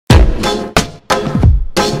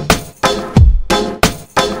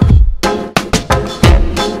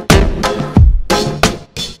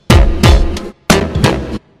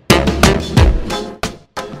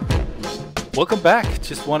Welcome back.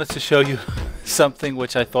 Just wanted to show you something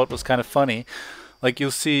which I thought was kind of funny. Like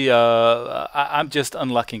you'll see, I'm just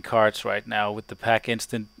unlocking cards right now with the Pack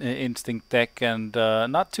Instinct deck, and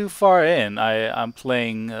not too far in, I'm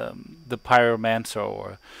playing the Pyromancer,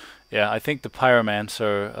 or yeah, I think the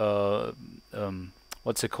Pyromancer.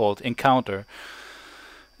 What's it called? Encounter.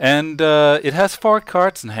 And it has 4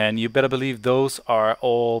 cards in hand. You better believe those are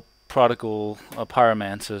all prodigal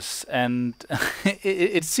pyromancers, and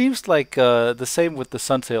it seems like the same with the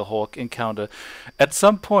Suntail Hawk encounter. At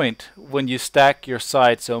some point, when you stack your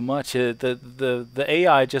side so much, the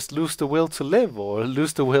AI just lose the will to live, or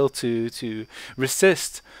lose the will to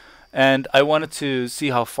resist. And I wanted to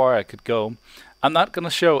see how far I could go. I'm not gonna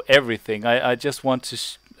show everything. I just want to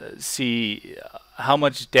see how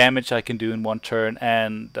much damage I can do in one turn,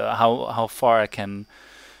 and how far I can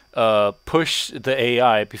push the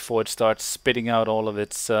AI before it starts spitting out all of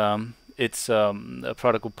its prodigal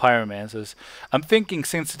pyromancers. I'm thinking,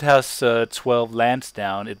 since it has 12 lands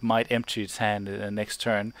down, it might empty its hand in the next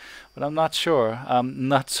turn, but I'm not sure. I'm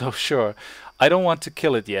not so sure. I don't want to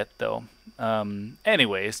kill it yet, though.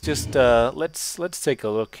 Anyways, just let's take a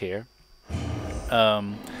look here.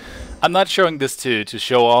 I'm not showing this to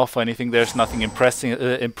show off or anything. There's nothing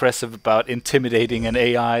impressive about intimidating an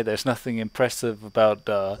AI. There's nothing impressive about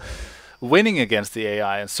winning against the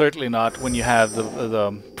AI, and certainly not when you have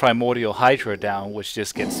the Primordial Hydra down, which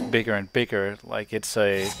just gets bigger and bigger. Like, it's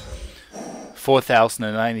a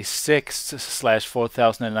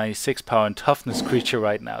 4096/4096 power and toughness creature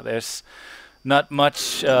right now. There's not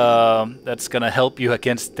much that's gonna help you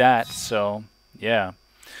against that. So yeah.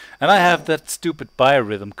 And I have that stupid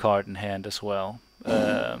Biorhythm card in hand as well.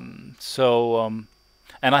 And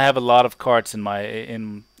I have a lot of cards in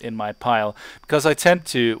my pile, because I tend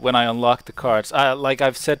to, when I unlock the cards, like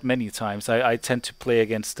I've said many times, I tend to play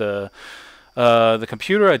against the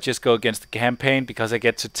computer. I just go against the campaign because I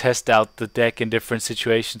get to test out the deck in different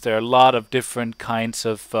situations. There are a lot of different kinds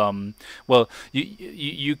of well,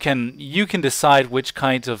 you can decide which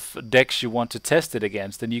kinds of decks you want to test it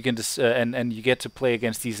against, and you can and you get to play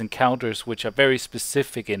against these encounters, which are very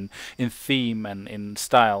specific in theme and in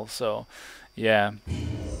style. So yeah.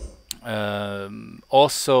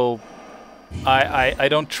 Also, I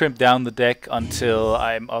don't trim down the deck until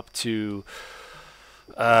I'm up to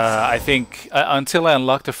I think until I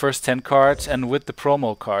unlock the first 10 cards, and with the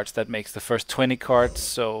promo cards that makes the first 20 cards.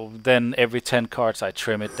 So then every 10 cards I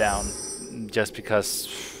trim it down, just because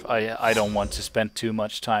I don't want to spend too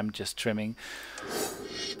much time just trimming.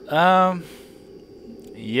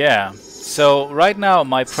 Yeah. So right now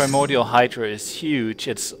my Primordial Hydra is huge.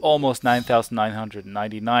 It's almost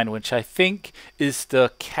 9,999, which I think is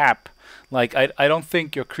the cap. Like, I don't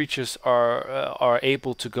think your creatures are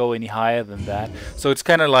able to go any higher than that. So it's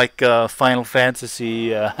kind of like Final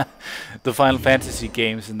Fantasy, the Final Fantasy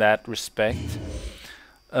games in that respect.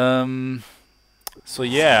 So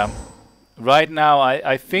yeah, right now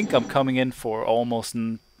I think I'm coming in for almost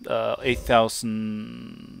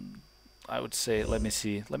 8,000. I would say. Let me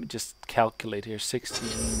see. Let me just calculate here.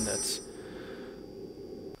 16. That's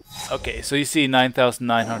okay. So you see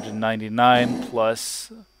 9,999 plus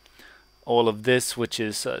all of this, which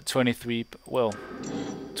is 23, well,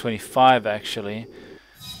 25 actually,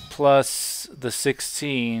 plus the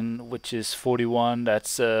 16, which is 41.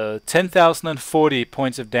 That's 10,040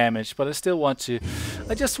 points of damage. But I still want to,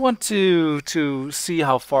 I just want to see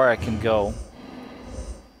how far I can go.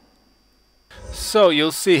 So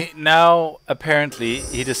you'll see now, apparently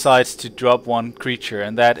he decides to drop one creature,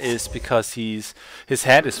 and that is because his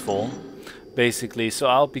hand is full, basically. So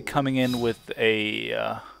I'll be coming in with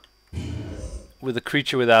a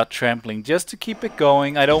creature without trampling, just to keep it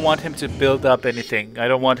going. I don't want him to build up anything. I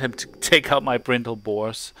don't want him to take out my Brindle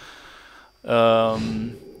Boars.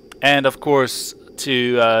 And of course,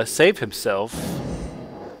 to save himself,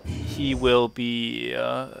 he will be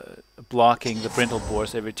blocking the Brindle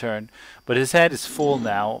Boars every turn. But his hand is full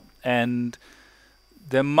now, and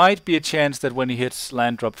there might be a chance that when he hits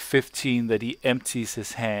land drop 15 that he empties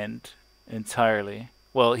his hand entirely.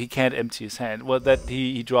 Well, he can't empty his hand. Well, that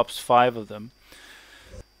he drops 5 of them.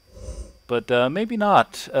 But maybe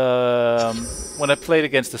not. When I played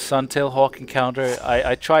against the Suntail Hawk encounter,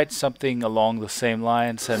 I tried something along the same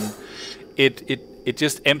lines, and it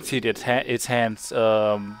just emptied its hands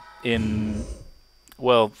in,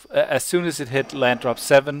 well, as soon as it hit land drop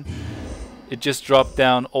 7, it just dropped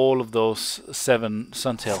down all of those 7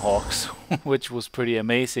 Suntail Hawks, which was pretty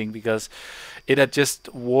amazing, because it had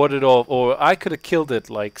just warded off, or I could have killed it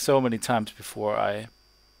like so many times before I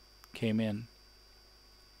came in.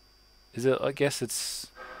 Is it? I guess it's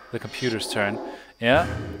the computer's turn. Yeah,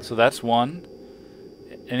 so that's one.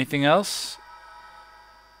 Anything else?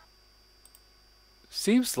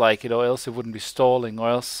 Seems like it, or else it wouldn't be stalling, or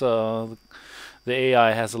else the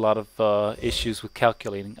AI has a lot of issues with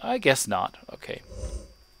calculating. I guess not. Okay.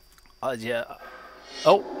 Yeah.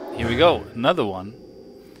 Oh, here we go. Another one.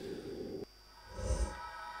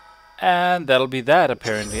 And that'll be that,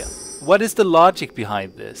 apparently. What is the logic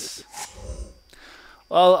behind this?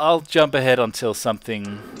 Well, I'll jump ahead until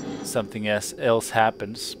something else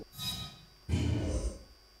happens.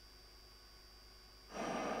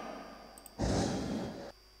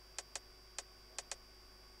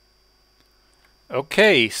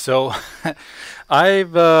 Okay, so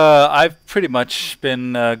I've pretty much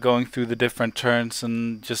been going through the different turns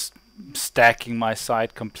and just stacking my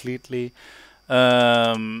side completely.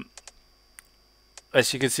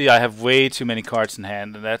 As you can see, I have way too many cards in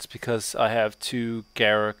hand, and that's because I have 2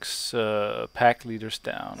 Garruk's pack leaders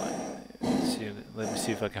down. Let me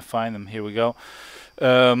see if I can find them. Here we go.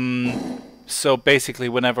 So basically,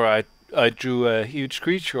 whenever I drew a huge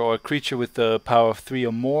creature or a creature with the power of 3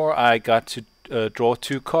 or more, I got to draw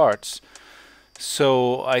 2 cards.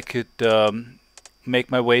 So I could make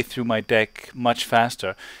my way through my deck much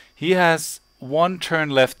faster. He has 1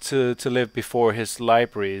 turn left to live before his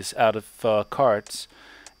library is out of cards.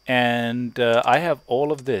 And I have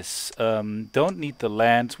all of this. Don't need the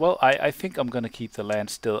lands. Well, I think I'm going to keep the land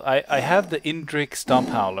still. I have the Indrik Stump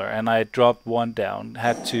Howler, and I dropped 1 down.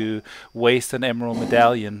 Had to waste an Emerald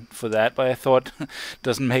Medallion for that, but I thought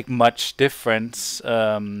doesn't make much difference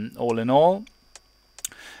all in all.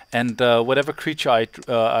 And whatever creature I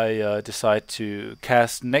decide to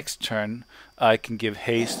cast next turn, I can give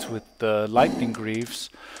haste with the Lightning Greaves.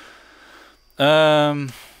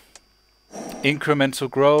 Incremental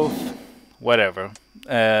growth, whatever.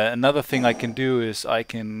 Another thing I can do is I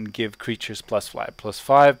can give creatures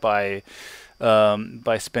 +5/+5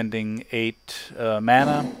 by spending 8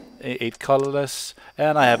 mana, 8 colorless,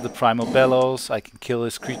 and I have the Primal Bellows. I can kill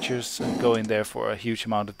his creatures and go in there for a huge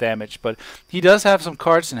amount of damage. But he does have some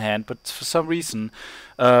cards in hand, but for some reason,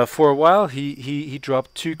 for a while he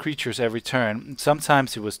dropped 2 creatures every turn.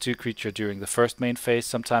 Sometimes it was 2 creatures during the first main phase,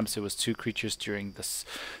 sometimes it was 2 creatures during the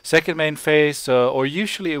second main phase, or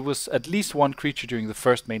usually it was at least 1 creature during the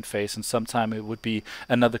first main phase, and sometimes it would be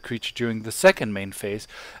another creature during the second main phase.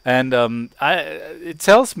 And it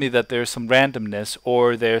tells me that there's some randomness,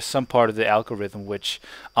 or there's some part of the algorithm which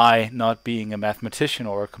I, not being a mathematician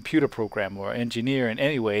or a computer programmer or engineer in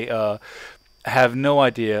any way, have no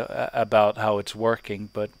idea about how it's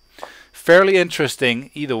working, but fairly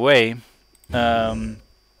interesting either way.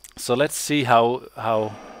 So let's see how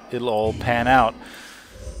it'll all pan out.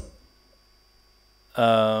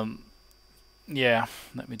 Yeah,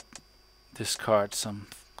 let me discard some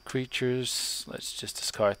creatures. Let's just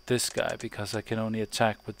discard this guy because I can only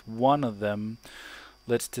attack with 1 of them.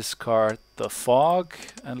 Let's discard the Fog,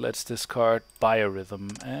 and let's discard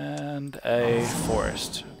Biorhythm and a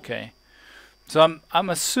Forest. Okay. So I'm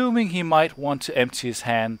assuming he might want to empty his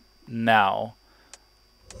hand now.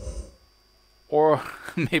 Or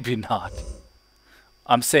maybe not.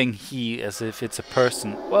 I'm saying he as if it's a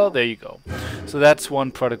person. Well, there you go. So that's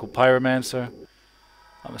 1 Prodigal Pyromancer.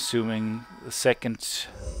 I'm assuming the second...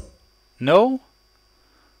 No?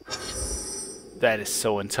 That is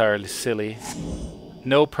so entirely silly.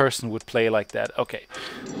 No person would play like that. Okay.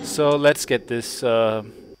 So let's get this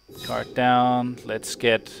card down. Let's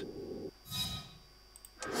get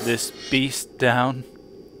this beast down.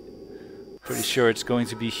 Pretty sure it's going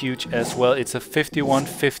to be huge as well. It's a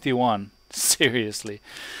 51/51. Seriously.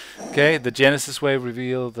 Okay, the Genesis Wave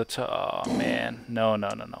reveal the... Oh, man. No.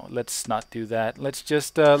 Let's not do that. Let's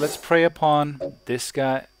just... let's prey upon this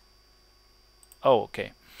guy. Oh,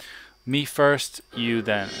 okay. Me first, you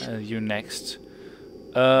then. You next.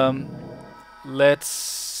 Let's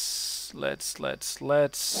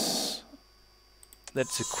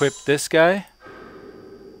equip this guy.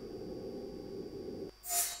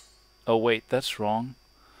 Oh wait, that's wrong.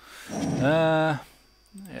 Yeah,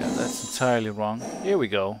 that's entirely wrong. Here we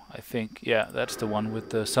go. I think, yeah, that's the one with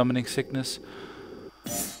the summoning sickness.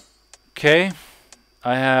 Okay,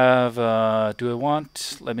 I have. Do I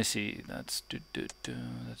want? Let me see. That's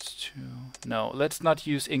that's 2. No, let's not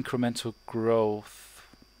use incremental growth.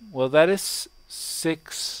 Well, that is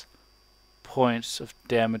 6 points of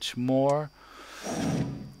damage more.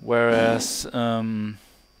 Whereas, where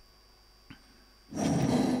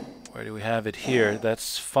do we have it here?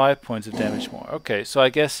 That's 5 points of damage more. Okay, so I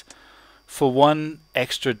guess for 1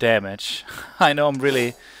 extra damage, I know I'm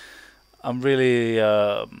really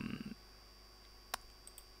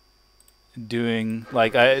doing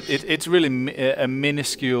like it's really a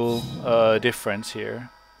minuscule difference here.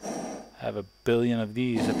 have a billion of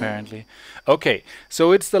these apparently. Okay,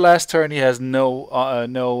 so it's the last turn. He has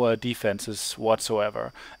no defenses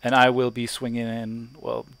whatsoever, and I will be swinging in.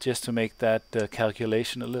 Well, just to make that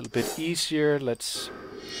calculation a little bit easier, let's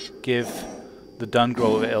give the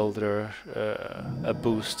Dungrove Elder a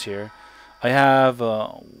boost here. I have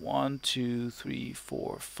 1, 2, 3,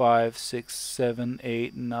 4, 5, 6, 7,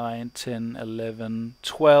 8, 9, 10, 11,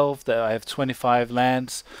 12. That I have 25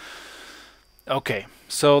 lands. Okay,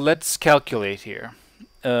 so let's calculate here.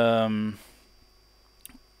 Where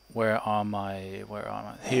are my?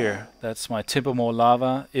 Here, that's my Timbermore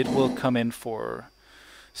Lava. It will come in for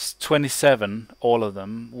 27. All of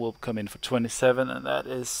them will come in for 27, and that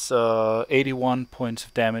is 81 points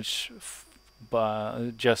of damage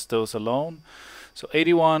by just those alone. So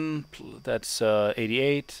 81, that's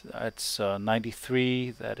 88, that's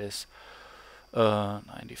 93, that is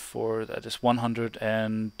 94, that is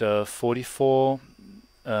 144,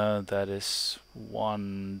 that is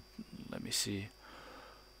let me see.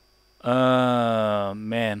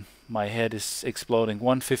 Man, my head is exploding.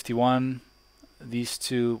 151, these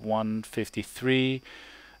two, 153,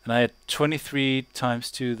 and I had 23 times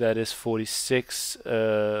 2, that is 46.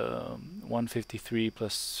 153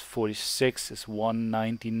 plus 46 is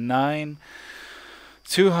 199.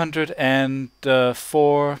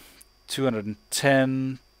 204,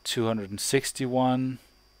 210, 261.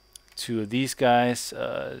 Two of these guys.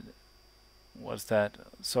 What's that?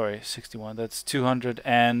 Sorry, 61. That's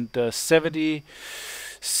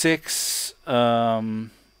 276.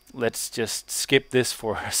 Let's just skip this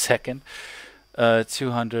for a second.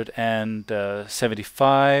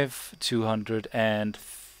 275,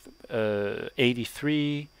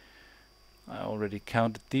 283. I already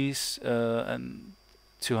counted these. And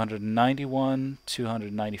 291,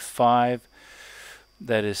 295.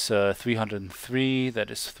 That is 303. That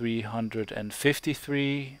is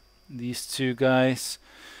 353. These two guys.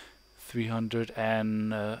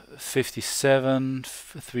 357,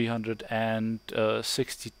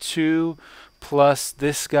 362 plus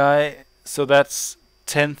this guy. So that's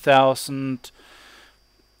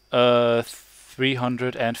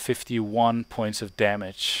 10,351 points of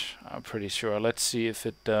damage. I'm pretty sure. Let's see if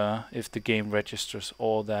the game registers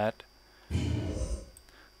all that.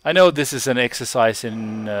 I know this is an exercise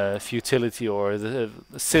in futility or the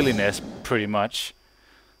silliness, pretty much.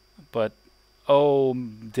 But oh,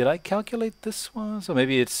 did I calculate this one? So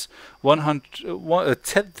maybe it's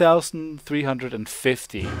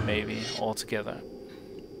 10,350 maybe altogether.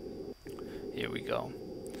 Here we go.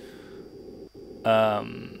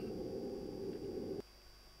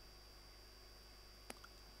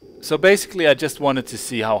 So basically, I just wanted to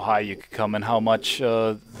see how high you could come and how much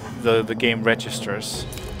the game registers.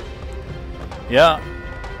 Yeah,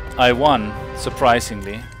 I won,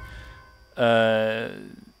 surprisingly.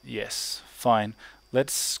 Yes, fine.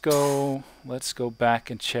 Let's go back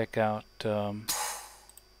and check out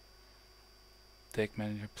deck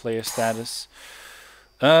manager player status.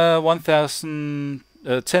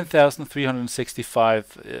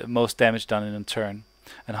 10,365 most damage done in a turn,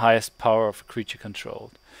 and highest power of a creature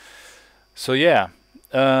controlled. So yeah,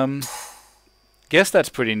 guess that's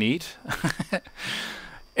pretty neat.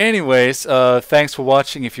 Anyways, thanks for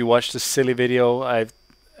watching. If you watched this silly video, I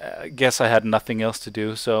guess I had nothing else to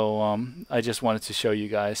do, so I just wanted to show you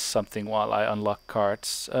guys something while I unlock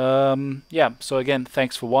cards. Yeah, so again,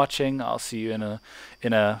 thanks for watching. I'll see you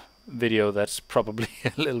in a video that's probably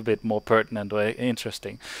a little bit more pertinent or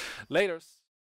interesting. Laters.